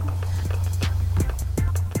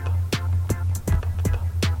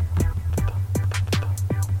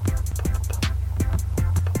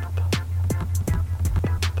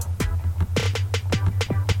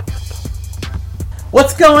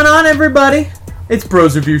going on, everybody? It's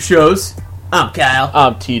Bros Review Shows. I'm Kyle.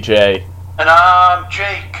 I'm TJ. And I'm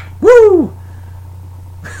Jake. Woo!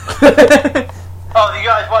 Oh, you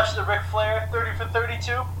guys watched the Ric Flair 30 for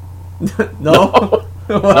 32? No.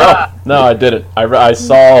 No, I didn't. I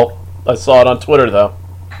saw it on Twitter though.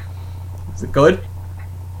 Is it good?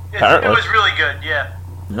 Apparently. It was really good, yeah.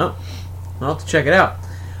 No. I'll have to check it out.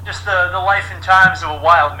 Just the life and times of a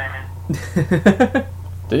wild man.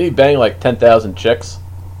 Did he bang like 10,000 chicks?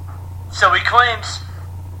 So he claims.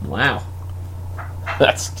 Wow.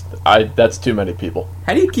 That's too many people.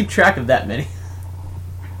 How do you keep track of that many?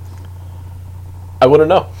 I wouldn't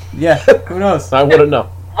know. Yeah, who knows? I wouldn't know.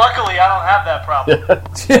 Luckily, I don't have that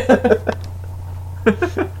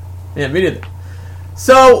problem. Yeah, me neither.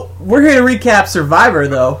 So, we're here to recap Survivor,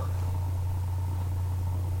 though.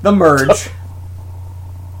 The Merge.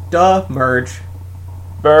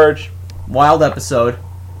 Merge. Wild episode.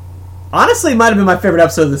 Honestly, it might have been my favorite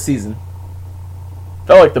episode of the season.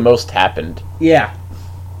 Felt like the most happened. Yeah.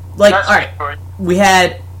 Like, That's alright, for it. we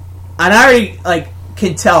had, and I already,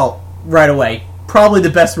 can tell right away, probably the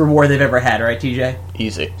best reward they've ever had, right, TJ?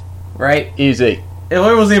 Easy. Right? Easy. It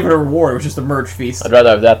wasn't even a reward, it was just a merge feast. I'd rather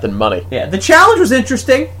have that than money. Yeah, the challenge was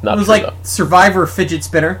interesting. Not it was true, like though. Survivor fidget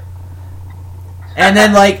spinner. And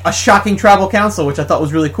then, a shocking tribal council, which I thought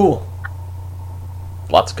was really cool.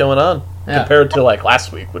 Lots going on. Yeah. Compared to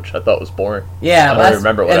last week, which I thought was boring. Yeah, I don't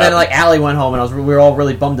remember what and happened. then, Allie went home, and we were all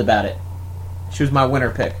really bummed about it. She was my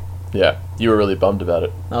winner pick. Yeah, you were really bummed about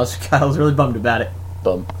it. I was really bummed about it.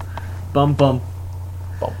 Bum. Bum. Bum.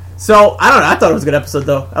 So, I don't know. I thought it was a good episode,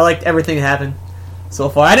 though. I liked everything that happened so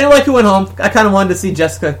far. I didn't like who went home. I kind of wanted to see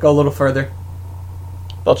Jessica go a little further.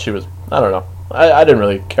 Thought she was... I don't know. I didn't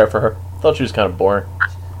really care for her. Thought she was kind of boring.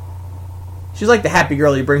 She's like the happy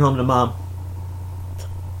girl you bring home to mom,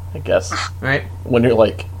 I guess. right? When you're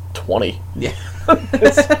 20. Yeah. At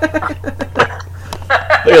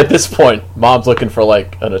this point, mom's looking for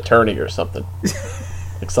an attorney or something.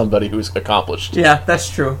 Like somebody who's accomplished. Yeah, that's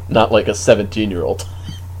true. Not like a 17-year-old.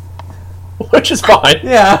 Which is fine.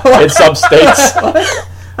 Yeah. In some states. I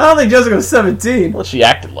don't think Jessica was 17. Well, she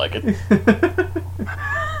acted like it.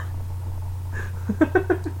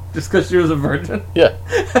 Just because she was a virgin. Yeah.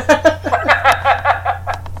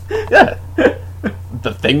 Yeah.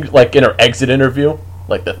 The thing, in her exit interview,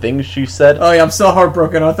 the things she said. Oh yeah, I'm so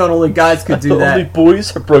heartbroken. I thought only guys could do that. Only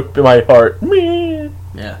boys broke my heart. Man.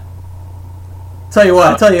 Yeah. Tell you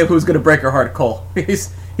what, who's gonna break her heart, Cole. He's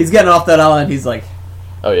getting off that island. He's like,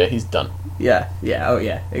 Oh yeah, he's done. yeah, oh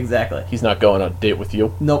yeah, exactly. He's not going on a date with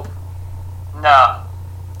you. Nope. No.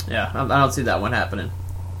 Yeah, I don't see that one happening.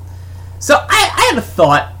 So I had a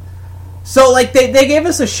thought. So they gave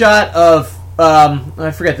us a shot of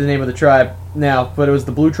I forget the name of the tribe now, but it was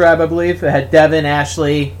the Blue Tribe, I believe. It had Devin,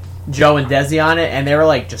 Ashley, Joe, and Desi on it, and they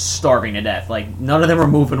were just starving to death. None of them were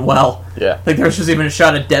moving well. Yeah. There was just even a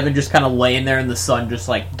shot of Devin just kind of laying there in the sun, just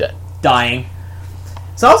Dead. dying.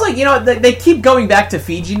 So I was like, they keep going back to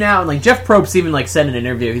Fiji now, and Jeff Probst even said in an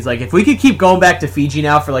interview, he's like, if we could keep going back to Fiji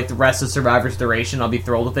now for the rest of Survivor's duration, I'll be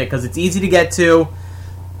thrilled with it because it's easy to get to.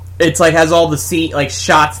 It's has all the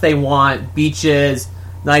shots they want, beaches,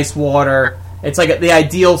 nice water. It's the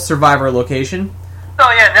ideal Survivor location.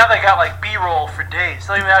 Oh, yeah, now they got, B-roll for days.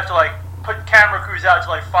 They don't even have to, put camera crews out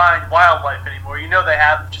to, find wildlife anymore. They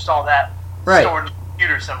have just all that Right. stored in the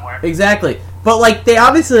computer somewhere. Exactly. But, they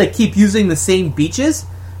obviously, keep using the same beaches.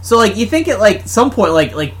 So, you think at, some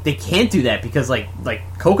point, they can't do that because,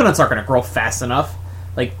 coconuts aren't going to grow fast enough.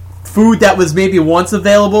 Food that was maybe once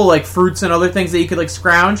available, fruits and other things that you could,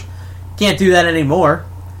 scrounge, can't do that anymore.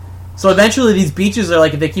 So, eventually, these beaches are,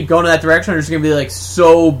 if they keep going in that direction, they're just going to be,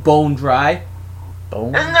 so bone dry.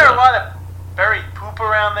 Bone Isn't there a lot of buried poop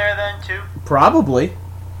around there then, too? Probably.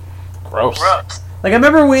 Gross. Gross. I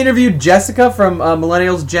remember when we interviewed Jessica from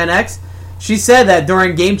Millennials Gen X. She said that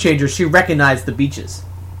during Game Changers, she recognized the beaches.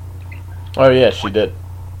 Oh yeah, she did.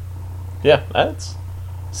 Yeah, that's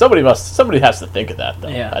somebody has to think of that though.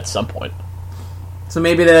 Yeah. At some point. So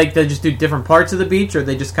maybe they just do different parts of the beach, or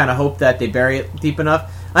they just kind of hope that they bury it deep enough.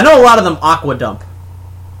 I know a lot of them aqua dump.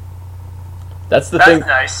 That's the That's thing.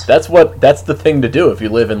 nice. That's the thing to do if you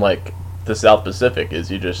live in the South Pacific is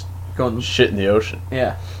you just Going, shit in the ocean.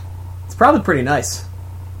 yeah, it's probably pretty nice.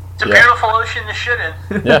 It's a Yeah. beautiful ocean to shit in.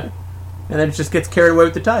 Yeah. And then it just gets carried away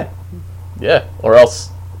with the tide. Yeah. Or else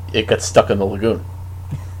it gets stuck in the lagoon.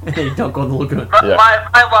 And then you don't go in the lagoon. Yeah.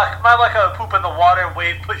 My luck, I would poop in the water and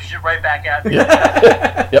wave pushes it right back at me.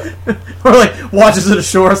 Yeah. Yep. Or watches it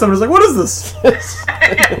ashore. Somebody's like, "What is this?" I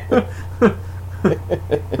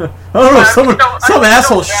don't know. Some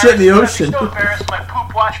asshole shit in the ocean. I'm so embarrassed. My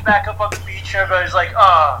poop washed back up on the beach, and everybody's like,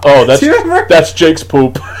 oh. Oh, Do you remember? that's Jake's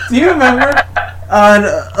poop. Do you remember?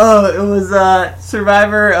 It was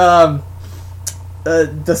Survivor.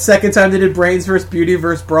 The second time they did Brains versus Beauty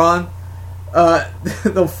versus Brawn.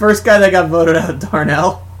 The first guy that got voted out,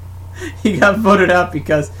 Darnell, he got voted out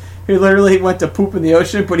because he literally went to poop in the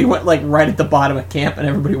ocean, but he went like right at the bottom of camp, and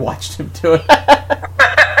everybody watched him do it.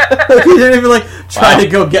 He didn't even like try to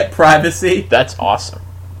go get privacy. That's awesome.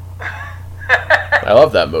 I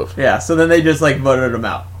love that move. Yeah, so then they just like voted him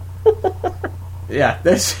out. Yeah,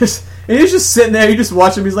 there's just and he's just sitting there. You just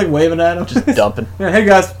watch him. He's like waving at him, Just dumping. Yeah, hey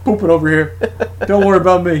guys, pooping over here. Don't worry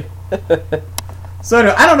about me. So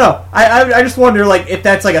anyway, I don't know. I just wonder like if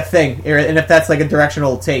that's like a thing, and if that's like a direction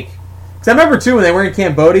it'll take. Because I remember too when they were in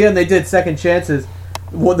Cambodia and they did second chances.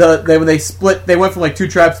 When they split, they went from like 2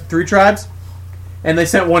 tribes to 3 tribes, and they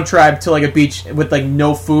sent one tribe to like a beach with like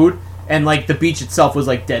no food, and like the beach itself was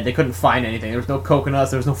like dead. They couldn't find anything. There was no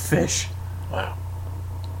coconuts. There was no fish. Wow.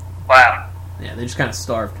 Wow. Yeah, they just kind of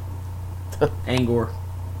starved. Angkor.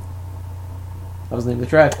 That was the name of the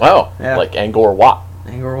tribe. Wow. Yeah. Like Angkor Wat.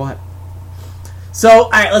 Angkor what? So,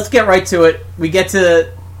 alright, let's get right to it. We get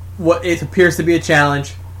to what it appears to be a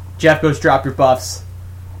challenge. Jeff goes, drop your buffs.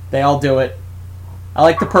 They all do it. I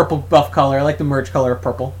like the purple buff color. I like the merge color of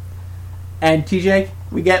purple. And TJ,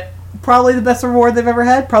 we get probably the best reward they've ever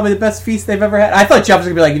had. Probably the best feast they've ever had. I thought Jeff was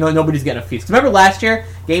going to be like, nobody's getting a feast. 'Cause remember last year,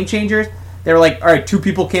 Game Changers, they were like, alright, 2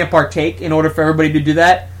 people can't partake in order for everybody to do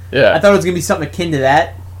that. Yeah. I thought it was going to be something akin to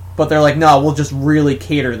that. But they're like, no, we'll just really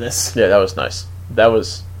cater this. Yeah, that was nice. That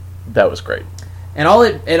was great. And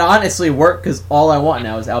it honestly worked because all I want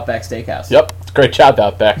now is Outback Steakhouse. Yep. Great job,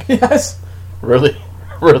 Outback. Yes. Really,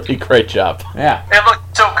 really great job. Yeah. It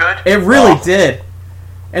looked so good. It really Oh. did.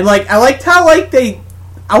 And like I liked how like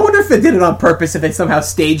I wonder if they did it on purpose, if they somehow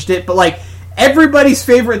staged it, but like everybody's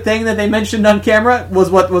favorite thing that they mentioned on camera was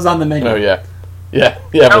what was on the menu. Oh yeah, yeah.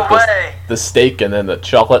 No With way. the steak and then the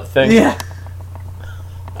chocolate thing. Yeah.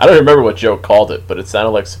 I don't remember what Joe called it, but it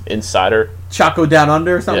sounded like some insider. Choco Down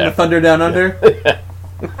Under or something. Yeah. The Thunder Down Under.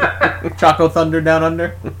 Choco Thunder Down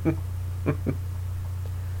Under.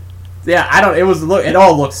 Yeah, it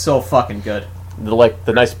all looked so fucking good.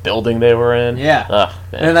 The nice building they were in. Yeah. Ugh,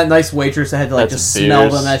 man. And then that nice waitress that had to like That's just beers. smell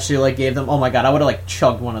them that she like gave them. Oh my god, I would have like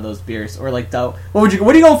chugged one of those beers or like what are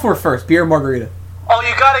you going for first? Beer or margarita? Oh,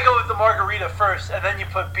 you gotta go with the margarita first, and then you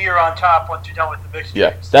put beer on top once you're done with the mixed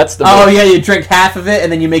Yeah, drinks. that's the. Oh move. yeah, you drink half of it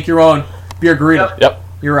and then you make your own beer garita. Yep.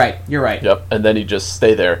 You're right. You're right. Yep. And then you just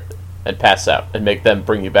stay there and pass out and make them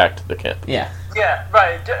bring you back to the camp. Yeah. Yeah,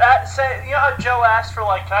 right. Say, you know how Joe asked for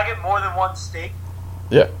like, can I get more than one steak?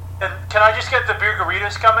 Yeah. And can I just get the beer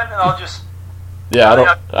burritos coming, and I'll just.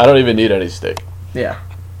 Yeah. I don't even need any steak, Yeah.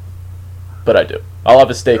 but I do. I'll have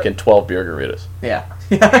a steak and 12 beer burritos. Yeah.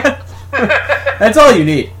 That's all you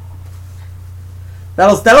need.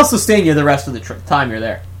 That'll sustain you the rest of the time you're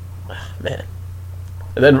there. Man.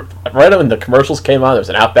 And then right when the commercials came on, there was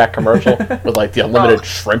an Outback commercial with like the unlimited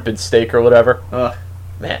shrimp and steak or whatever. Ugh.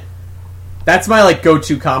 Man. That's my like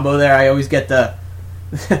go-to combo there. I always get the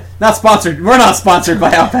not sponsored. We're not sponsored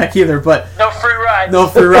by Outback either, but No free rides. no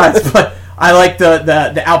free rides. But I like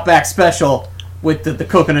the Outback special with the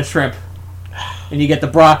coconut shrimp, and you get the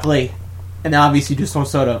broccoli, and then obviously do some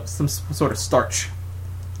sort of starch.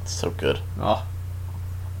 It's so good. Oh,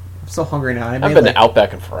 I'm so hungry now. I've been to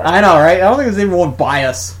Outback in forever. I know, right? I don't think there's even one by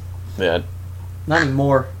us. Man. Not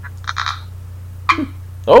anymore. Oh,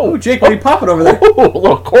 Oh, Jake, what are you popping over there? a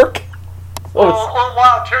little cork. Oh, Little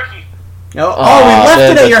wild turkey. Oh, Oh, we left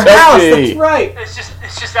man, it at the your house. turkey. That's right. It's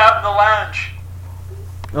just out in the lounge.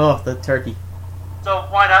 Oh, the turkey. So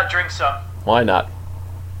why not drink some? why not?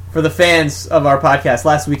 For the fans of our podcast,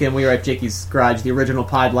 last weekend we were at Jakey's Garage, the original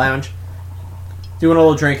Pod Lounge, doing a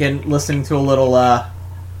little drinking, listening to a little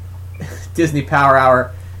Disney Power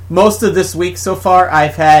Hour. Most of this week so far,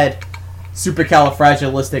 I've had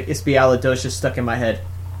Supercalifragilisticexpialidocious stuck in my head.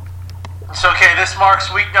 It's okay. This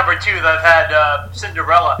marks week number 2 that I've had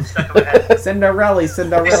Cinderella stuck in my head. Cinderella.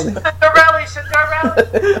 Cinderella.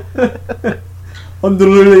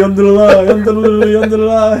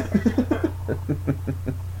 Underlie.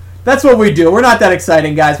 That's what we do. We're not that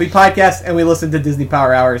exciting, guys. We podcast and we listen to Disney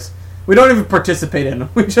Power Hours. We don't even participate in them.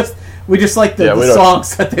 We just like the we don't-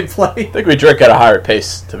 songs that they play. I think we drink at a higher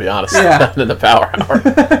pace, to be honest, Yeah. than the Power Hour.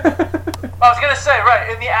 I was gonna say, right,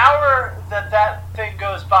 in the hour that thing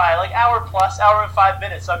goes by, like hour plus, hour and 5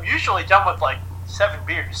 minutes, I'm usually done with like 7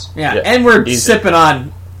 beers. Yeah, Yeah, and we're easy. sipping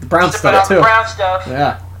on the brown Sipping stuff on the too. brown stuff.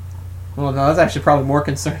 Yeah. Well, no, that's actually probably more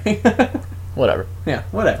concerning. Whatever. Yeah,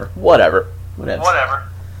 whatever. Whatever. Whatever.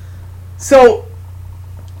 So,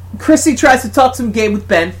 Chrissy tries to talk some game with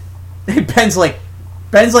Ben. Ben's like,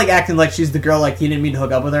 Ben's like acting like she's the girl, like he didn't mean to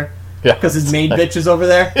hook up with her. Yeah. Because his main bitch is over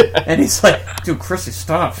there. And he's like, dude, Chrissy,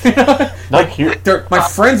 stop. Not here. My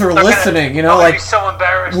friends are listening, you know? I'm gonna Like, be so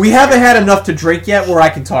embarrassed. we haven't had enough to drink yet where I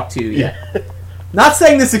can talk to you yet. Not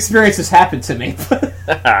saying this experience has happened to me.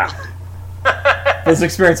 This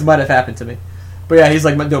experience might have happened to me. But yeah, he's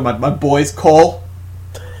like, my boys, Cole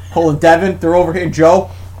and Devin, they're over here.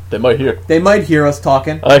 Joe, They might hear. they might hear us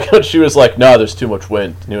talking. I like how she was like, "No, there's too much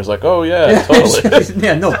wind," and he was like, "Oh yeah, totally."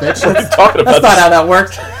 Yeah, no, bitch. What are you talking about? That's not how that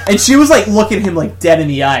works. And she was like looking at him like dead in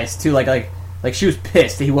the eyes too, like she was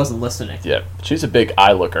pissed that he wasn't listening. Yeah, she's a big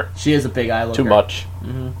eye looker. She is a big eye looker. Too much.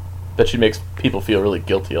 That she makes people feel really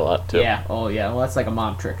guilty a lot too. Yeah. Oh yeah. Well, that's like a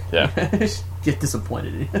mom trick. Yeah. Get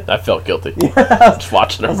disappointed in you. I felt guilty. Yeah. Just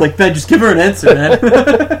watching her. I was like, Ben, just give her an answer, man.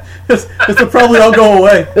 this will probably all go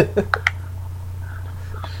away.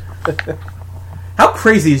 How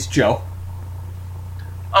crazy is Joe?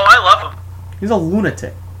 Oh, I love him. He's a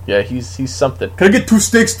lunatic. Yeah, he's something. Can I get 2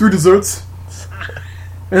 steaks, 3 desserts?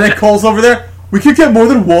 And then Cole's over there. We can get more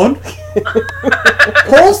than one.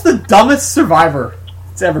 Cole's the dumbest survivor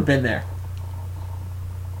that's ever been there.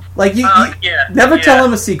 Like you yeah, never yeah. tell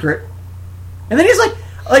him a secret, and then he's like,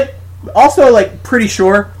 also like pretty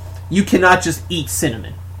sure you cannot just eat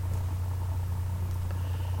cinnamon.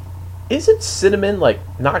 Isn't cinnamon like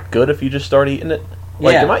not good if you just start eating it?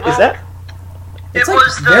 Like, Yeah. is that? It's it like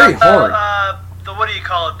was the, very hard. the what do you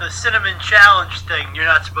call it? The cinnamon challenge thing. You're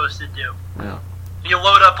not supposed to do. No. You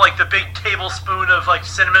load up like the big tablespoon of like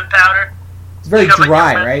cinnamon powder. It's very Shove it in your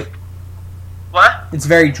dry, mouth. right? What? It's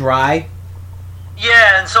very dry.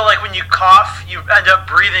 Yeah, and so like when you cough, you end up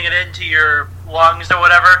breathing it into your lungs or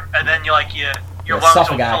whatever, and then your Yeah, lungs will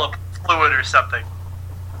suffocate. fill up with fluid or something.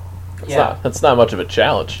 That's not much of a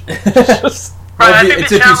challenge. Just- Right, I if you- think it's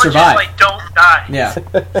the if you challenge survive. is like don't die.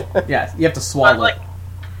 Yeah. Yeah, you have to But swallow like, it.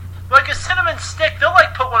 like a cinnamon stick, they'll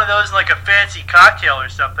like put one of those in like a fancy cocktail or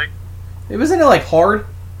something. It wasn't it like hard?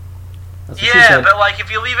 That's what she Yeah, said. but like if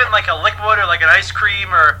you leave it in like a liquid or like an ice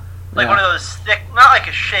cream or like Yeah. one of those thick, not like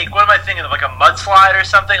a shake. What am I thinking of? Like a mudslide or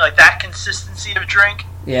something, like that consistency of drink.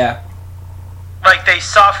 Yeah, Like they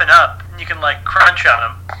soften up and you can like crunch on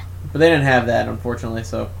them. but they didn't have that, unfortunately.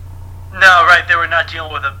 So No, right? They were not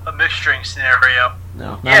dealing with a mixed drink scenario.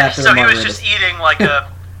 no. Not Yeah, after so the he was margaritas. just eating like a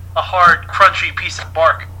hard, crunchy piece of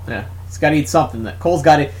bark. Yeah, he's got to eat something. That Cole's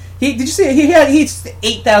got to. Did you see? He eats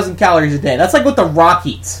 8,000 calories a day. That's like what The Rock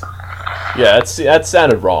eats. yeah, that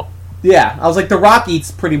sounded wrong. Yeah, I was like, The Rock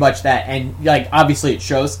eats pretty much that, and like obviously it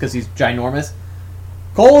shows because he's ginormous.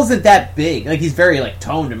 Cole isn't that big. Like he's very like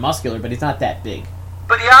toned and muscular, but he's not that big.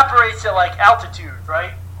 But he operates at like altitude,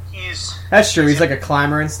 right? He's That's true. He's like a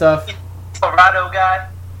climber and stuff. a Colorado guy.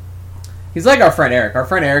 He's like our friend Eric. Our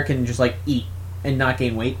friend Eric can just like eat and not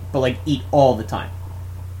gain weight, but like eat all the time.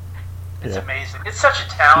 It's Yeah. amazing. It's such a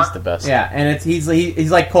talent. He's the best. Yeah, and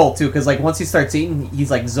he's like Cole too, because like once he starts eating,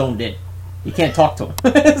 he's like zoned in. You can't talk to him.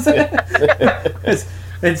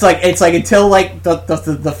 it's like until like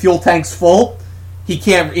the fuel tank's full, he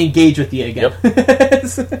can't engage with you again.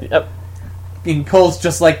 Yep. And Cole's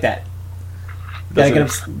just like that.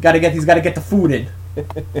 He's got to get the food in,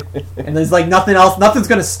 and there's like nothing else. Nothing's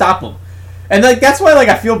gonna stop him, and like that's why like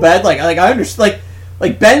I feel bad. Like I understand.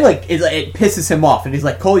 Like Ben it pisses him off, and he's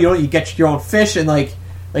like, Cole, you get your own fish, and like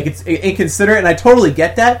it's inconsiderate, and I totally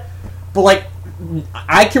get that. But like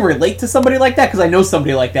I can relate to somebody like that because I know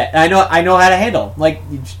somebody like that, and I know how to handle him. Like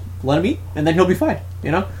you just let him eat, and then he'll be fine. You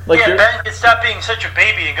know? Like, yeah, you're- Ben can stop being such a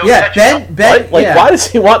baby and go Yeah, catch him. Ben. like, yeah. why does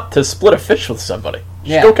he want to split a fish with somebody? Just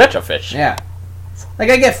Yeah. go catch a fish. Yeah. Like,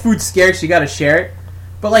 I get food scarce, you gotta share it.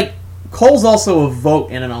 But, like, Cole's also a vote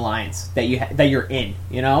in an alliance that you're in,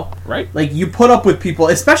 you know? Right. Like, you put up with people,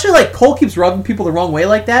 especially, like, Cole keeps rubbing people the wrong way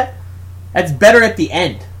like that. That's better at the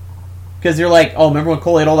end. Because you're like, oh, remember when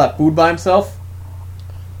Cole ate all that food by himself?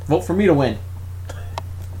 Vote for me to win.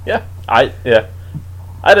 Yeah. I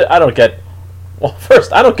don't get. Well,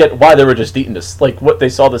 first, I don't get why they were just eating this. Like, what they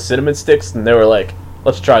saw the cinnamon sticks and they were like,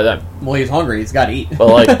 let's try them. Well, he's hungry, he's gotta eat. But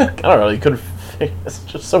like, I don't know. You couldn't. It's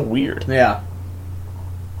just so weird. Yeah.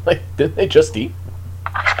 Like, didn't they just eat?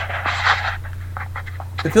 I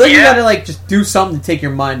feel like you Yeah. gotta, like, just do something to take your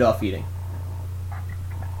mind off eating.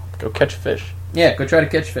 Go catch fish. Yeah, go try to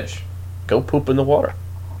catch fish. Go poop in the water.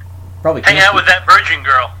 Probably Hang can't out with that virgin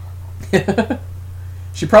girl.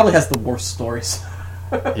 She probably has the worst stories.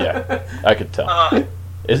 Yeah, I could tell. Uh,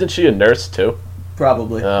 Isn't she a nurse too?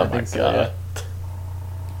 Probably. Oh I my think so, god. yeah.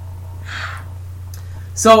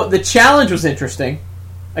 So the challenge was interesting.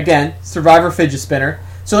 Again, Survivor fidget spinner.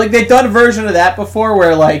 So like they've done a version of that before,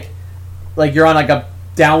 where like you're on like a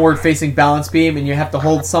downward facing balance beam and you have to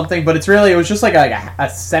hold something, but it was just like a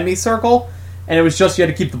semicircle, and it was just you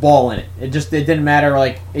had to keep the ball in it. It didn't matter,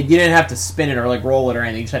 like, you didn't have to spin it or, like, roll it or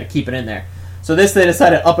anything. You just had to keep it in there. So this, they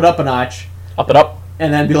decided to up it up a notch. Up it up.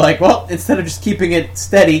 And then be like, well, instead of just keeping it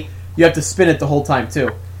steady, you have to spin it the whole time,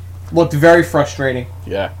 too. Looked very frustrating.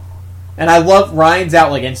 Yeah. And I love Ryan's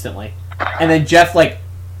out, like, instantly. And then Jeff, like,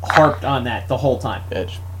 harped on that the whole time. Yeah,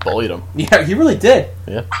 just bullied him. Yeah, he really did.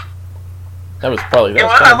 Yeah. That was probably... That You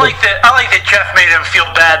know, was I like that Jeff made him feel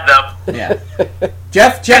bad, though. Yeah.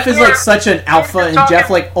 Jeff is, like, such an alpha, and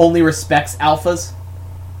Jeff, like, only respects alphas.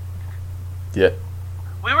 Yeah.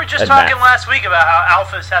 We were just And talking Matt. last week about how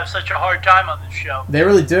alphas have such a hard time on this show. They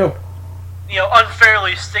really do. You know,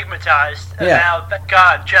 unfairly stigmatized. And Yeah. now, thank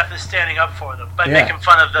God, Jeff is standing up for them by Yeah. making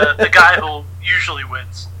fun of the guy who usually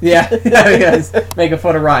wins. Yeah, yeah, he's making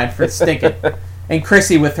fun of Ryan for stinking. And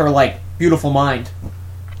Chrissy with her, like, beautiful mind.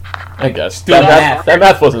 I guess. doing That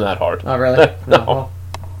math wasn't that hard. Oh, really? No. well.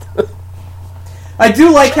 I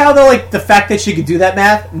do like how, though, like, the fact that she could do that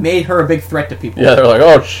math made her a big threat to people. Yeah, they're like,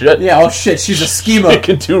 oh, shit. Yeah, oh shit, she's a She schema.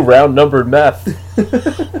 can do round-numbered math. I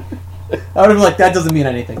would have been like, that doesn't mean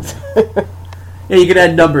anything. Yeah, you can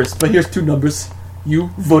add numbers, but here's 2 numbers.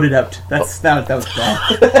 You voted out. That was bad.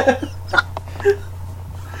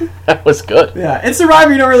 That was good. Yeah, in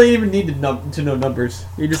Survivor, you don't really even need to know numbers.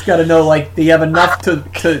 You just got to know, like, that you have enough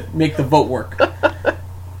to make the vote work.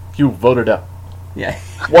 You voted out. Yeah.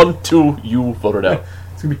 1, 2, you voted out.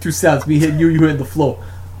 It's going to be 2 sounds. Me hitting you, you hitting the floor.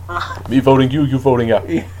 Me voting you voting out.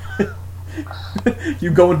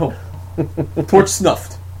 You going home. Torch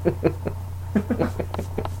snuffed.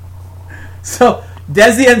 So,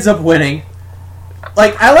 Desi ends up winning.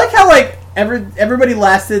 Like, I like how, like, everybody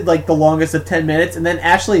lasted, like, the longest of 10 minutes, and then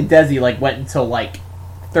Ashley and Desi, like, went until, like,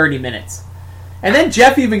 30 minutes. And then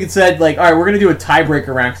Jeff even said, like, alright, we're going to do a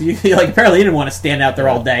tiebreaker round, because, like, apparently he didn't want to stand out there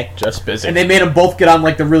all day. Just busy. And they made them both get on,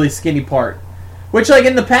 like, the really skinny part. Which, like,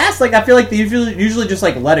 in the past, like, I feel like they usually just,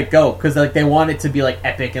 like, let it go, because, like, they want it to be, like,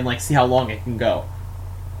 epic and, like, see how long it can go.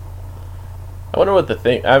 I wonder what the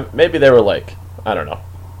thing... maybe they were like... I don't know.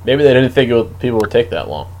 Maybe they didn't think people would take that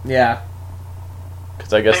long. Yeah.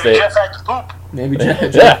 Because I guess Maybe Jeff had to poop. Maybe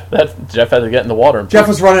Jeff... Yeah, Jeff had to get in the water. And Jeff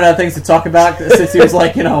was running out of things to talk about since he was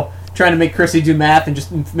like, you know, trying to make Chrissy do math and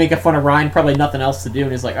just making fun of Ryan. Probably nothing else to do,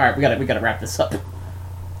 and he's like, "All right, we got to wrap this up."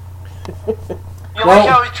 You like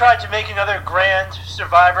how he tried to make another grand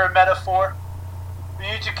Survivor metaphor?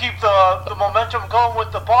 You need to keep the momentum going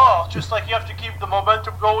with the ball, just like you have to keep the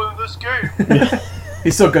momentum going in this game.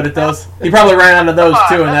 He's so good at those. He probably ran out of those Come on,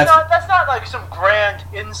 too, and that's not like some grand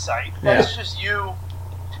insight. That's Yeah. just you.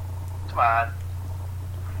 Come on.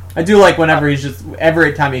 I do like whenever he's just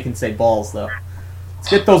every time he can say balls though. Let's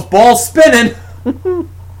get those balls spinning.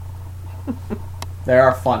 They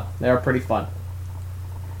are fun. They are pretty fun.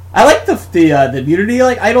 I like the immunity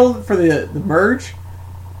like idol for the merge.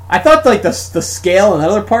 I thought like the scale and the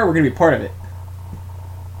other part were gonna be part of it.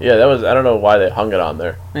 Yeah, that was... I don't know why they hung it on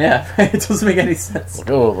there. Yeah, it doesn't make any sense. Like,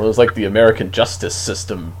 oh, it was like the American justice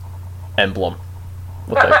system emblem.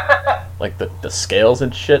 With like the scales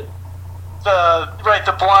and shit. The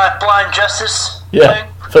blind justice Yeah.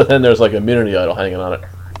 thing. But then there's like immunity idol hanging on it.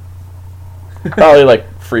 Probably like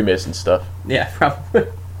Freemason stuff. Yeah, probably.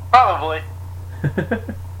 Probably.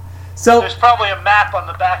 So There's probably a map on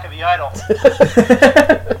the back of the idol.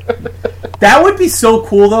 that would be so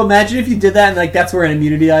cool, though. Imagine if you did that, and like that's where an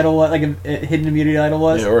immunity idol, was, like a hidden immunity idol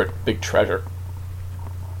was. Yeah, or a big treasure.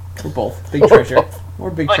 Or both, big treasure, or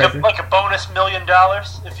big treasure. Like a bonus $1 million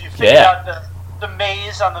if you figure Yeah. out the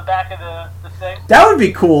maze on the back of the thing. That would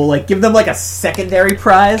be cool. Like give them like a secondary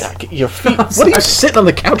prize. God, get your feet. I'm What are you sorry. sitting on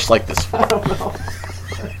the couch like this for? I don't know.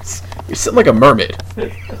 You're sitting like a mermaid.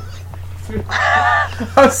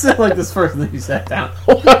 I was sitting like this first, and then you sat down.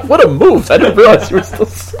 What a move! I didn't realize you were still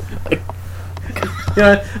sitting. You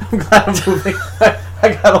know, I'm glad I'm moving.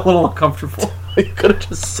 I got a little uncomfortable. You could have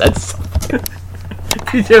just said something.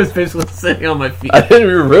 TJ was basically sitting on my feet. I didn't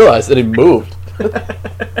even realize that he moved.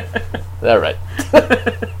 All right.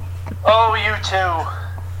 Oh, you too.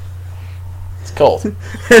 It's cold.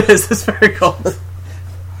 It is. It's very cold.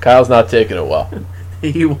 Kyle's not taking it well.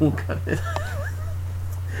 He won't cut it.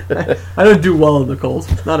 I don't do well in the cold.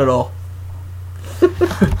 Not at all.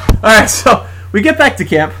 Alright, so we get back to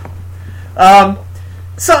camp.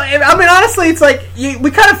 So, I mean, honestly, it's like,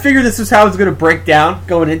 we kind of figured this was how it was going to break down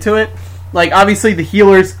going into it. Like, obviously, the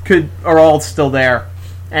healers are all still there.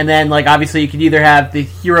 And then, like, obviously, you could either have the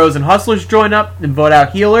heroes and hustlers join up and vote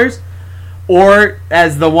out healers, or,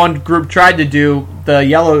 as the one group tried to do, the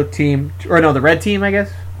yellow team, or no, the red team, I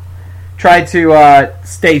guess, tried to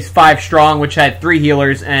stay 5 strong, which had 3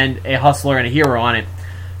 healers and a hustler and a hero on it.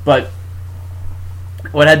 But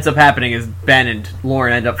what ends up happening is Ben and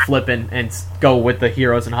Lauren end up flipping and go with the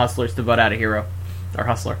heroes and hustlers to vote out a hero or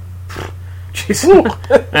hustler. Jeez.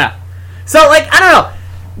 Yeah. So like I don't know.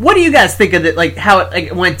 What do you guys think of it? Like how it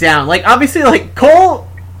like went down? Like obviously like Cole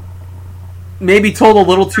maybe told a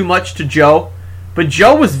little too much to Joe, but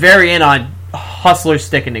Joe was very in on hustlers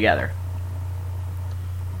sticking together.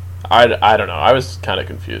 I don't know. I was kind of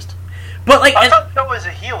confused. But like I thought Joe was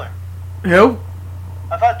a healer. Who?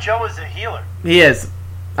 I thought Joe was a healer. He is.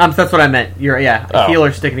 That's what I meant. A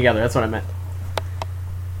healer sticking together. That's what I meant.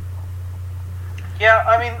 Yeah,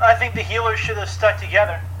 I mean, I think the healers should have stuck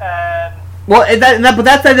together. And Well, but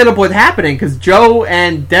that's ended up what happening because Joe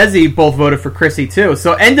and Desi both voted for Chrissy too.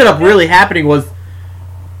 So ended up really happening was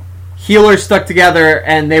healers stuck together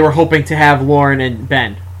and they were hoping to have Lauren and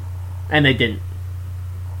Ben, and they didn't.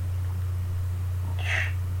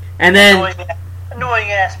 And then annoying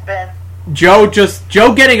ass Ben. Joe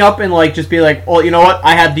getting up and like just be like, well, you know what?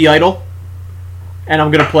 I have the idol, and I'm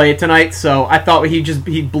gonna play it tonight. So I thought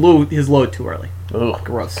he blew his load too early. Ooh,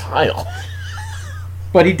 Gross. Kyle.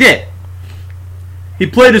 But he did. He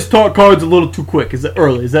played his cards a little too quick. Is it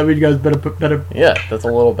early? Is that what you guys better? Yeah, that's a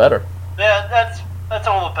little better. Yeah, that's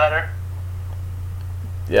a little better.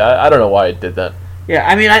 Yeah, I don't know why he did that. Yeah,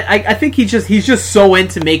 I mean, I think he's just so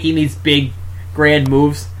into making these big, grand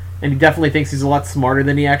moves, and he definitely thinks he's a lot smarter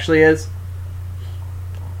than he actually is.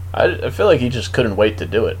 I feel like he just couldn't wait to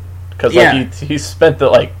do it because he spent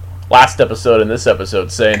the last episode and this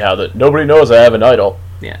episode saying how that nobody knows I have an idol.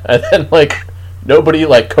 Yeah, and then nobody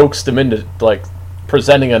coaxed him into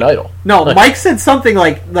presenting an idol. No, Mike said something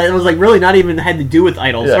that was really not even had to do with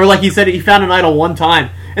idols, or he said he found an idol one time,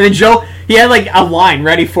 and then Joe he had a line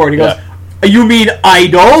ready for it. He goes, "You mean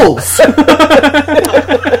idols?" You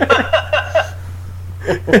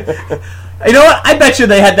know what? I bet you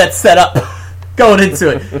they had that set up going into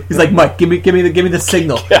it. He's like, Mike, give me the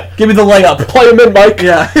signal. Yeah. Give me the layup. Play him in, Mike.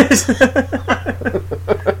 Yeah.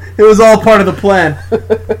 It was all part of the plan.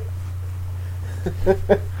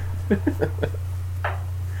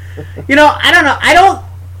 I don't know.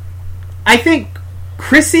 I think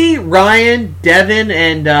Chrissy, Ryan, Devin,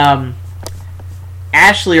 and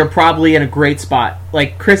Ashley are probably in a great spot.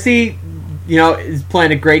 Chrissy, is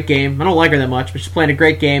playing a great game. I don't like her that much, but she's playing a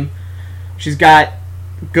great game. She's got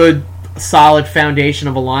good, solid foundation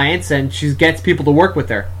of alliance, and she gets people to work with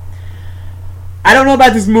her. I don't know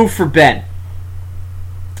about this move for Ben.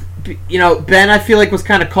 Ben, I feel was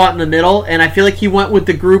kind of caught in the middle, and I feel he went with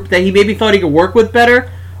the group that he maybe thought he could work with better,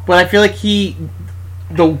 but I feel the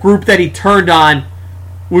group that he turned on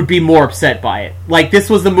would be more upset by it. This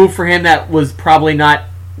was the move for him that was probably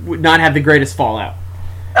would not have the greatest fallout.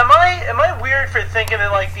 Am I weird for thinking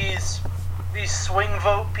that these swing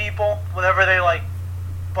vote people, whenever they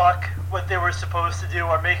buck what they were supposed to do,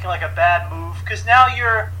 are making a bad move? Because now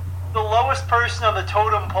you're the lowest person on the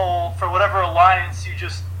totem pole for whatever alliance you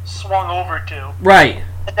just swung over to. Right.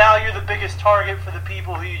 And now you're the biggest target for the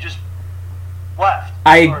people who you just left.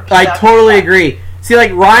 I totally agree. See,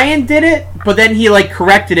 Ryan did it, but then he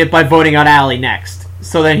corrected it by voting on Allie next,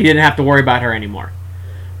 so then he didn't have to worry about her anymore.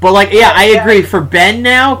 But I agree for Ben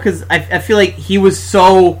now because I feel he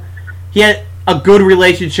had a good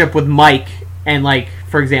relationship with Mike and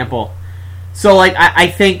for example, so I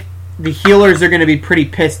think the healers are going to be pretty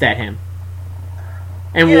pissed at him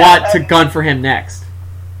and want to gun for him next.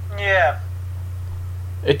 Yeah.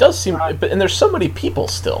 It does seem, and there's so many people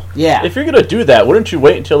still. Yeah. If you're gonna do that, wouldn't you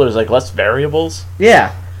wait until there's less variables?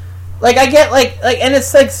 Yeah. I get and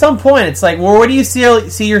it's some point it's well, where do you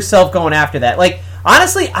see yourself going after that?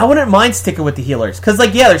 Honestly, I wouldn't mind sticking with the healers because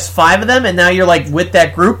there's 5 of them, and now you're with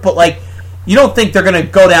that group, but you don't think they're gonna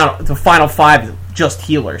go down the final 5 just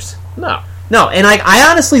healers? No. And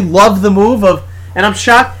I honestly love the move of, and I'm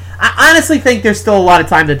shocked. I honestly think there's still a lot of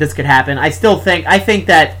time that this could happen. I think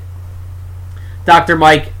that Dr.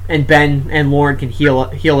 Mike and Ben and Lauren can heal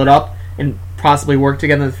it up and possibly work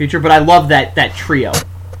together in the future. But I love that trio.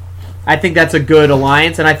 I think that's a good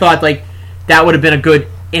alliance, and I thought that would have been a good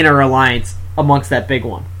inner alliance amongst that big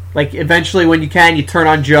one. Eventually, when you can, you turn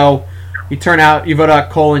on Joe, you vote out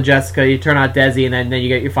Cole and Jessica, you turn out Desi, and then you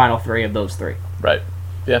get your final 3 of those 3. Right.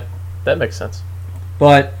 Yeah, that makes sense.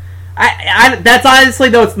 But that's honestly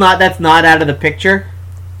that's not out of the picture.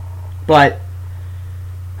 But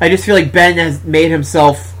I just feel Ben has made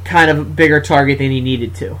himself kind of a bigger target than he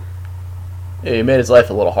needed to. Yeah, he made his life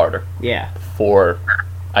a little harder. Yeah. For,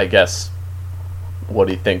 I guess, what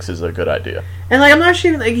he thinks is a good idea. And I'm not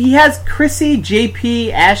sure even he has Chrissy,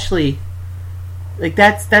 JP, Ashley.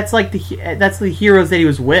 That's the heroes that he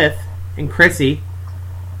was with, and Chrissy.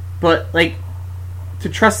 But to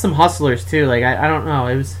trust some hustlers too, I don't know.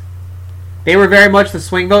 It was They were very much the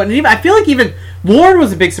swing vote, and even, I feel like even Lauren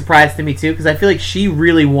was a big surprise to me too, because I feel like she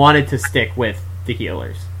really wanted to stick with the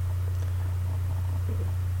healers.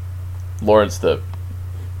 Lauren's the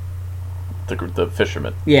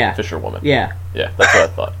fisherman. Yeah. Fisherwoman. Yeah. Yeah, that's what I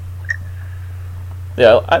thought.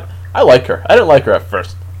 Yeah, I like her. I didn't like her at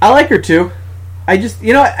first. I like her too. I just,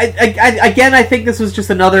 I think this was just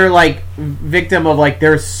another, like, victim of, like,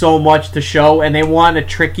 there's so much to show, and they want to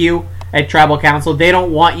trick you at Tribal Council. They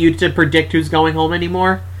don't want you to predict who's going home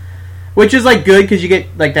anymore. Which is, like, good, because you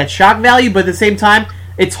get, like, that shock value, but at the same time,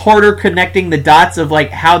 it's harder connecting the dots of, like,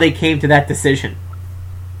 how they came to that decision.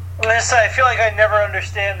 I feel like I never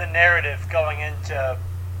understand the narrative going into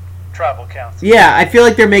Tribal Council. Yeah, I feel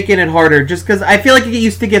like they're making it harder, just because I feel like it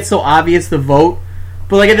used to get so obvious, the vote.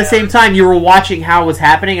 But, like, at the same time, you were watching how it was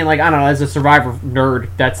happening, and, like, I don't know, as a Survivor nerd,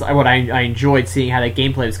 that's what I enjoyed, seeing how that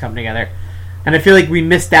gameplay was coming together. And I feel like we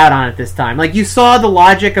missed out on it this time. Like, you saw the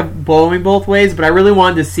logic of blowing both ways, but I really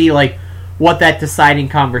wanted to see, like, what that deciding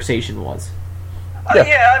conversation was.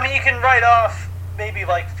 Yeah, I mean, you can write off maybe,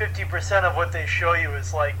 like, 50% of what they show you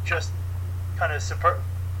is, like, just kind of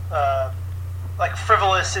like,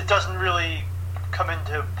 frivolous. It doesn't really come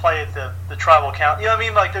into play at the Tribal Count. You know what I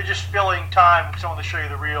mean? Like, they're just filling time because they want to show you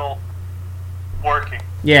the real working.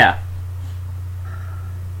 Yeah.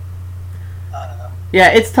 I don't know. Yeah,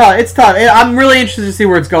 it's tough. I'm really interested to see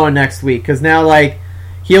where it's going next week, because now, like,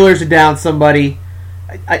 healers are down somebody.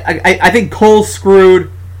 I think Cole's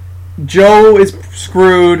screwed. Joe is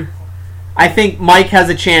screwed. I think Mike has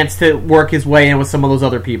a chance to work his way in with some of those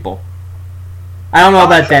other people. I don't know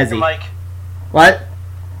about Dr. Desi. Mike. What?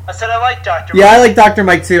 I said I like Dr. Yeah, Mike. I like Dr.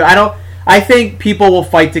 Mike too. I think people will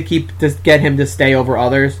fight to get him to stay over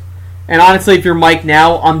others. And honestly, if you're Mike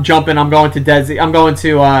now, I'm jumping. I'm going to Desi. I'm going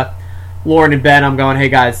to Lauren and Ben. I'm going, hey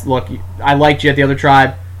guys, look, I liked you at the other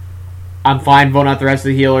tribe. I'm fine voting out the rest of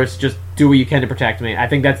the healers. Just do what you can to protect me. I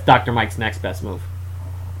think that's Dr. Mike's next best move.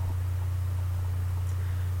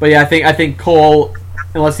 But yeah, I think Cole,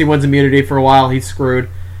 unless he wins immunity for a while, he's screwed.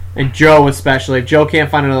 And Joe especially. If Joe can't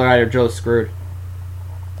find another rider, Joe's screwed.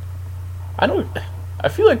 I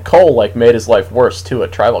feel like Cole, like, made his life worse too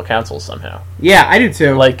at Tribal Council somehow. Yeah, I do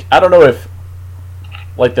too. Like, I don't know if,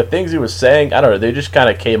 like, the things he was saying, I don't know, they just kind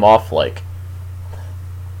of came off like,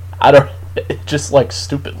 just like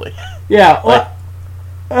stupidly. Yeah, like,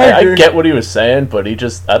 well, I get what he was saying, but he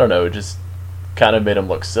just, I don't know, it just kind of made him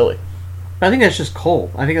look silly. I think that's just Cole.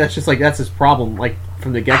 I think that's just, like, that's his problem, like,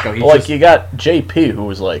 from the get-go. Like, you got JP, who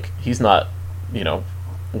was like, he's not,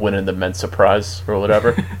 winning the Mensa prize or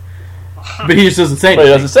whatever. But he just doesn't say But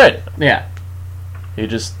anything. he doesn't say it. Yeah. He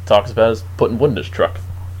just talks about his putting wood in his truck.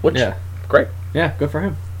 Which, great. Yeah, good for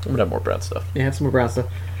him. I'm going to have more brown stuff. Yeah, have some more brown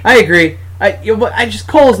stuff. I agree.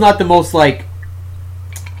 Cole's not the most, like,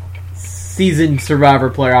 seasoned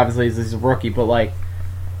Survivor player. Obviously, he's a rookie, but, like,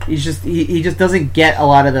 he's just he just doesn't get a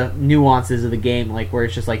lot of the nuances of the game, like, where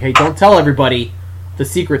it's just like, hey, don't tell everybody the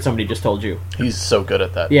secret somebody just told you. He's so good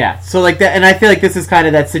at that. Yeah, so, like, that, and I feel like this is kind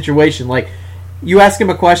of that situation. Like, you ask him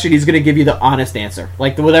a question, he's going to give you the honest answer,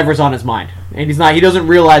 like, whatever's on his mind, and he doesn't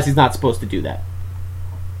realize he's not supposed to do that.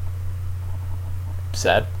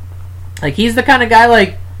 Sad. Like, he's the kind of guy,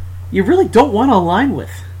 like, you really don't want to align with.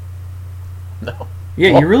 No.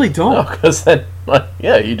 Yeah, you really don't. No, because then,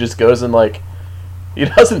 he just goes and, like, he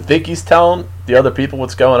doesn't think he's telling the other people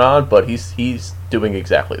what's going on, but he's doing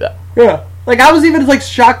exactly that. Yeah. Like, I was even, like,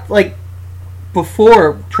 shocked, like,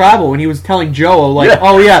 before Tribal when he was telling Joe, like,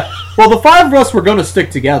 oh, yeah, well, the five of us were going to stick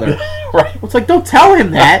together. Right. It's like, don't tell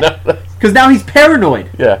him that, because now he's paranoid.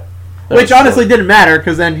 Yeah. Which honestly didn't matter,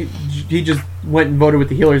 because then he just went and voted with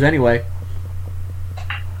the healers anyway.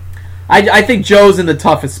 I think Joe's in the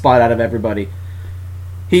toughest spot out of everybody.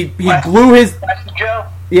 He blew his... Wacky Joe?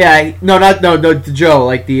 Yeah, no, Joe,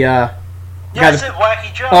 like the... Yeah, I said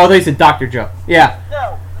Wacky Joe. Oh, they said Dr. Joe. Yeah.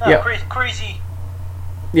 No, Yeah. crazy.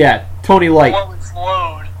 Yeah, Tony Light.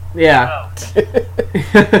 Load. Yeah.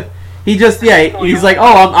 No. He just, he's like,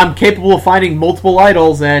 oh, I'm capable of finding multiple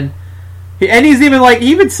idols, and he's even like,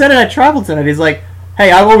 he even said it at Tribal tonight. He's like,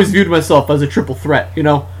 hey, I've always viewed myself as a triple threat,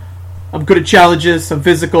 I'm good at challenges, I'm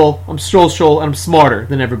physical, I'm social, and I'm smarter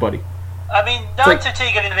than everybody. I mean, not to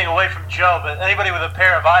take anything away from Joe, but anybody with a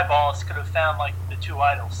pair of eyeballs could have found, like, the two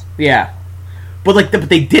idols. Yeah. But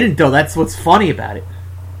they didn't, though. That's what's funny about it.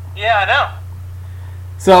 Yeah, I know.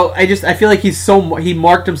 So, I feel like he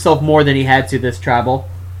marked himself more than he had to this Tribal.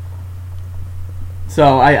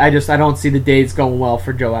 So, I don't see the days going well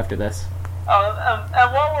for Joe after this. And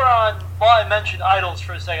while I mentioned idols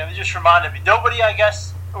for a second, it just reminded me, nobody, I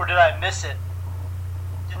guess, or did I miss it?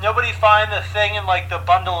 Did nobody find the thing in, like, the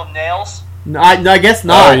bundle of nails? No, I guess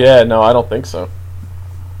not. Oh, yeah, no, I don't think so.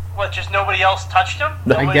 What? Just nobody else touched him?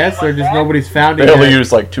 I guess, or just nobody's found it They only yet.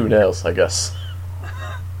 used like 2 nails, I guess.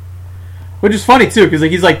 Which is funny, too, because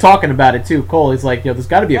he's, talking about it, too. Cole, he's like, there's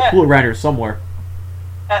got to be a clue around here somewhere.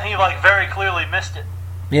 And he, very clearly missed it.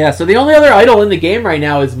 Yeah, so the only other idol in the game right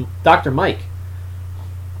now is Dr. Mike.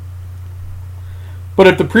 But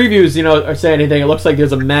if the previews, are saying anything, it looks like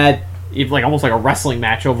there's a mad, almost like a wrestling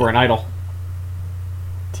match over an idol.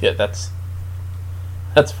 Yeah, that's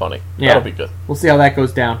funny. Yeah. That'll be good. We'll see how that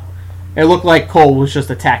goes down. It looked like Cole was just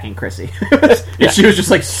attacking Chrissy. And she was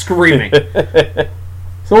just, screaming.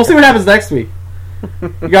 So we'll see what happens next week.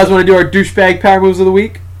 You guys want to do our douchebag power moves of the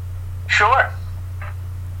week? Sure.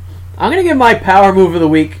 I'm going to give my power move of the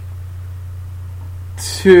week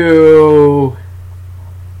to...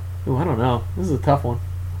 Ooh, I don't know. This is a tough one.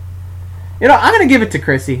 I'm going to give it to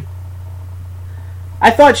Chrissy.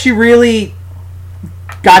 I thought she really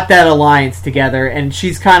got that alliance together, and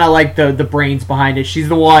she's kind of like the brains behind it. She's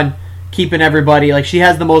the one keeping everybody... she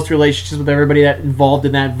has the most relationships with everybody that involved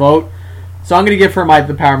in that vote. So I'm going to give her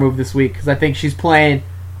the power move this week, because I think she's playing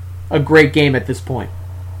a great game at this point.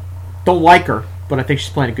 Don't like her, but I think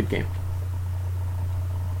she's playing a good game.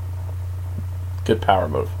 Good power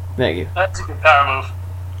move. Thank you. That's a good power move.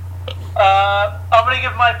 I'm going to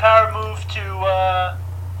give my power move to...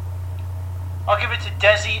 I'll give it to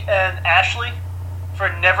Desi and Ashley for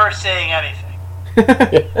never saying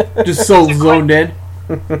anything. Just so zoned in.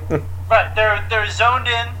 Right, they're zoned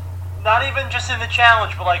in, not even just in the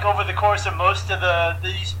challenge, but over the course of most of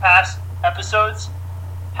these past episodes,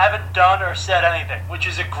 haven't done or said anything, which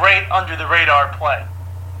is a great under-the-radar play.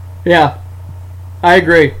 Yeah, I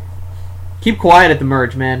agree. Keep quiet at the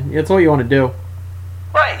merge, man. That's all you want to do.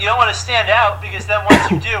 Right, you don't want to stand out, because then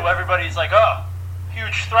once you do, everybody's like, oh,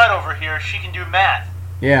 huge threat over here, she can do math.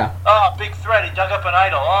 Yeah. Oh, big threat, he dug up an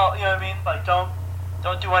idol. Oh, you know what I mean?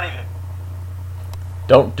 Don't do anything.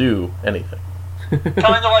 Don't do anything.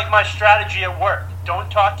 Kind of like my strategy at work. Don't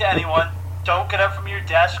talk to anyone. Don't get up from your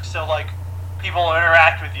desk so, people will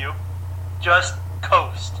interact with you. Just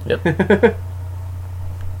coast. Yep. I'm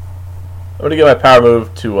going to give my power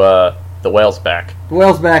move to the whale's back. The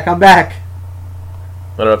whale's back. I'm back.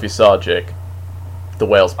 I don't know if you saw, Jake. The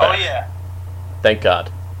whale's back. Oh, yeah. Thank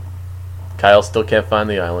God. Kyle still can't find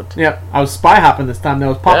the island. Yep. I was spy hopping this time. I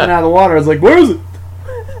was popping Yeah. out of the water. I was like, where is it?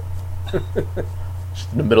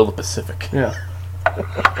 Just in the middle of the Pacific. Yeah.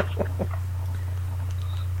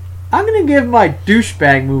 I'm going to give my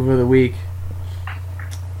douchebag move of the week.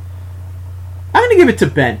 I'm going to give it to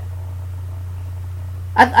Ben.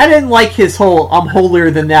 I didn't like his whole I'm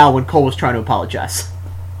holier than thou when Cole was trying to apologize.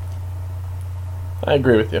 I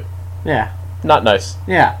agree with you. Yeah. Not nice.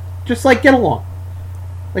 Yeah. Just, get along.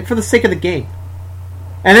 For the sake of the game.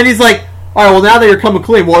 And then he's like, alright, well, now that you're coming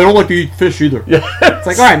clean, well, I don't like to eat fish either. Yeah. It's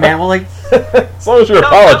like, alright, man, well, as long as you're That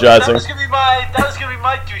apologizing. was gonna be my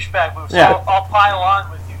douchebag move. So Yeah. I'll pile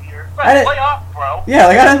on with you here. I Right, didn't- play off, bro. yeah,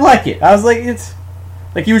 I didn't like it. I was like, it's...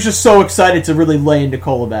 he was just so excited to really lay into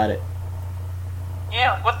Cole about it.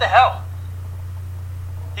 Yeah, what the hell?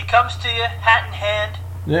 He comes to you, hat in hand,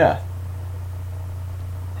 Yeah.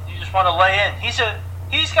 and you just want to lay in.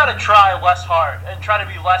 He's got to try less hard and try to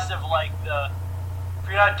be less of the. If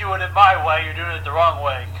you're not doing it my way, you're doing it the wrong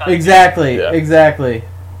way. Kind of Exactly, Yeah. exactly.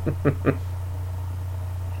 I'm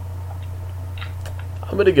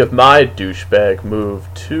going to give my douchebag move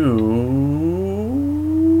to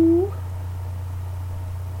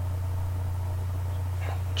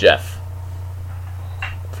Jeff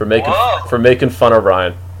for Whoa. making fun of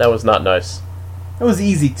Ryan. That was not nice. It was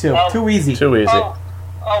easy, too. Oh. Too easy. Too easy. Oh,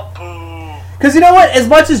 boo. Because you know what? As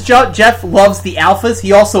much as Jeff loves the alphas,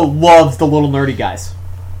 he also loves the little nerdy guys.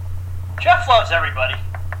 Jeff loves everybody.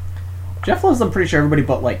 Jeff loves, I'm pretty sure, everybody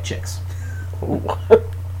but, chicks. Ooh.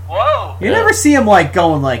 Whoa. You Yeah. never see him, going,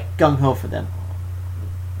 gung-ho for them.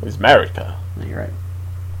 He's married, Kyle. No, you're right.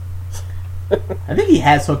 I think he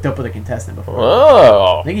has hooked up with a contestant before.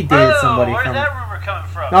 Oh. I think he dated somebody Where's from... that rumor coming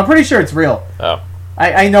from? No, I'm pretty sure it's real. Oh.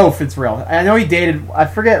 I know if it's real. I know he dated... I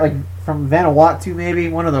forget, from Vanuatu, maybe?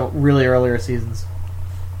 One of the really earlier seasons.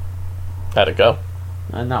 How'd it go?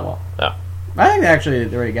 Not well. Oh. I think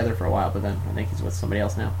they were together for a while, but then I think he's with somebody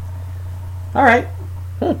else now. All right.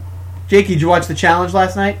 Jakey, did you watch the challenge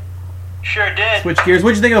last night? Sure did. Switch gears.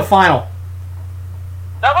 What'd you think of the final?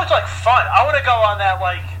 That looked like fun. I want to go on that,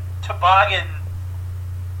 toboggan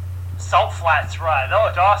salt flats ride. That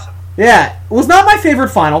looked awesome. Yeah, it was not my favorite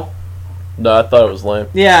final. No, I thought it was lame.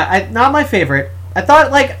 Yeah, not my favorite. I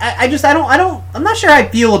thought I'm not sure how I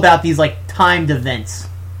feel about these timed events.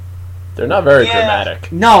 They're not very Yeah.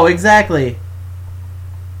 dramatic. No, exactly.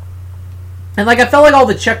 And I felt like all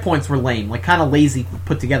the checkpoints were lame, kind of lazy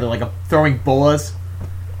put together, throwing bolas.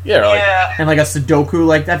 Yeah, or like Yeah. and like a Sudoku.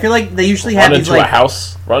 Like I feel like they usually have run these into like a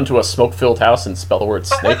house, run into a smoke-filled house, and spell the word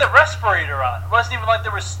But snake. with a respirator on. It wasn't even like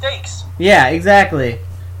there were stakes. yeah, exactly.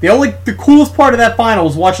 The coolest part of that final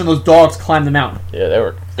was watching those dogs climb the mountain. Yeah, they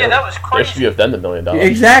were. Yeah, that was They crazy. should have done the $1 million.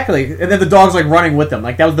 Exactly, and then the dogs like running with them.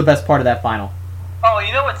 Like that was the best part of that final. Oh,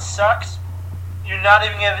 you know what sucks? You're not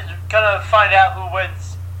even gonna find out who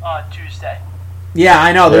wins on Tuesday. Yeah,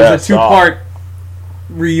 I know. Yeah, I There's a saw. 2-part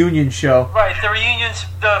reunion show. Right,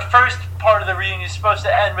 the first part of the reunion is supposed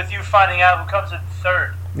to end with you finding out who comes in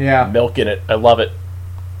third. Yeah, Milk in it. I love it.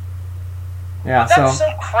 yeah. That's So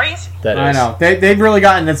so crazy. That I is. know they've really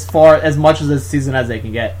gotten as much of this season as they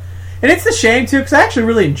can get, and it's a shame too because I actually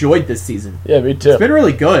really enjoyed this season. Yeah, me too. It's been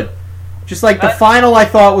really good. Just like the That- final, I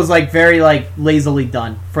thought was like very like lazily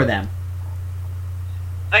done for them.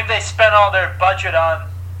 I think they spent all their budget on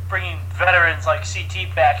bringing veterans like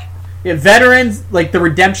CT back. Yeah, veterans like the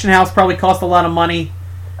Redemption House probably cost a lot of money.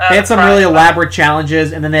 They had some really elaborate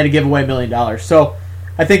challenges, and then they had to give away $1 million. So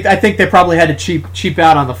I think they probably had to cheap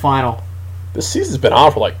out on the final. This season's been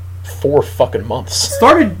on for like 4 fucking months.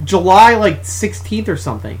 Started July like 16th or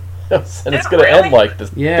something. And Did it's it going to really? end like the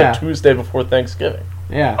Yeah. Tuesday before Thanksgiving.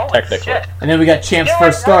 Yeah, Holy technically. shit. and then we got Champs You know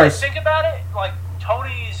what, First now that I Stars. think about it, like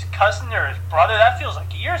Tony's cousin or his brother, that feels like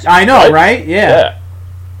years ago. I know, Right? right? Yeah.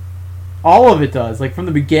 All of it does. Like from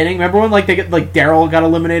the beginning. Remember when like Daryl got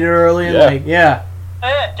eliminated early and Yeah. yeah.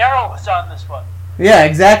 Yeah, Daryl was on this one. Yeah,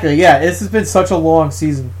 exactly. Yeah, this has been such a long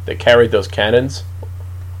season. They carried those cannons.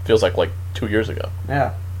 Feels like 2 years ago.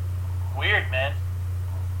 Yeah. Weird, man.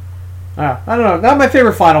 I don't know. Not my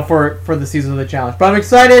favorite final for the season of the challenge, but I'm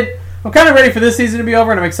excited. I'm kind of ready for this season to be over,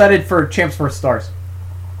 and I'm excited for Champs vs. Stars.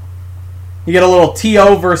 You get a little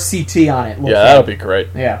TO versus CT on it. Yeah, that'll be great.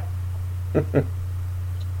 Yeah.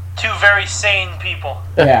 Two very sane people.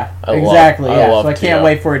 Yeah. I exactly. love- I Yeah. love So I can't TO.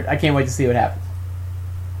 wait for it. I can't wait to see what happens.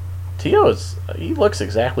 Tio he looks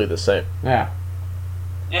exactly the same. Yeah.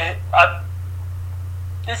 Yeah,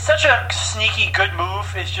 it's such a sneaky good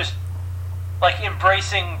move. It's just like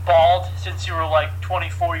embracing bald since you were like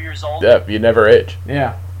 24 years old. Yeah, you never age.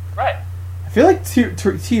 Yeah. Right. I feel like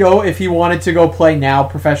TO, if he wanted to go play now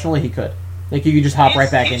professionally, he could. Like you could just hop right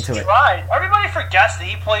back He's into it. tried. Everybody forgets that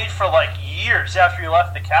he played for like years after he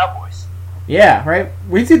left the Cowboys. Yeah. Right.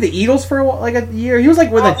 We did the Eagles for like a year. He was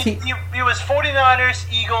like with Well, a team. he was 49ers,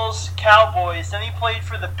 Eagles, Cowboys. Then he played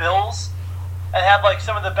for the Bills and had like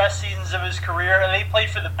some of the best seasons of his career. And then he played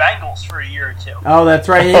for the Bengals for a year or two. Oh, that's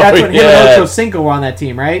right. Oh, That's when him yeah. and Ocho Cinco were on that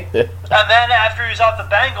team, right? And then after he was off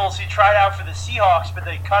the Bengals, he tried out for the Seahawks, but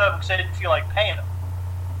they cut him because they didn't feel like paying him.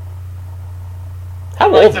 How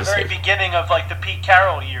Like old the is very he? beginning of like the Pete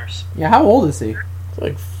Carroll years. Yeah. How old is he?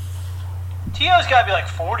 Like, Tio's got to be like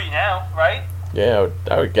 40 now, right? yeah,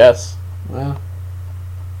 I would guess. Well,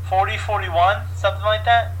 40, 41, something like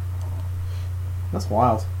that. that's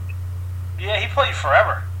wild. Yeah, he played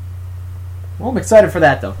forever. Well, I'm excited for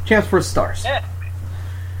that though. Champs vs. Stars. Yeah.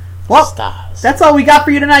 Well, Stars. that's all we got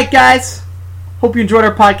for you tonight, guys. Hope you enjoyed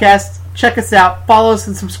our podcast. Check us out. Follow us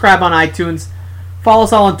and subscribe on iTunes. Follow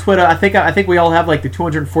us all on Twitter. I think we all have like the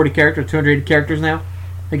 240 characters, 280 characters now.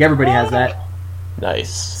 I think everybody has that.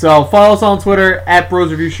 Nice. So follow us on Twitter at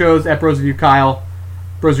Bros Review Shows, at Bros Review Kyle,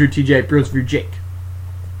 Bros Review TJ, Bros Review Jake.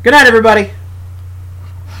 Good night, everybody.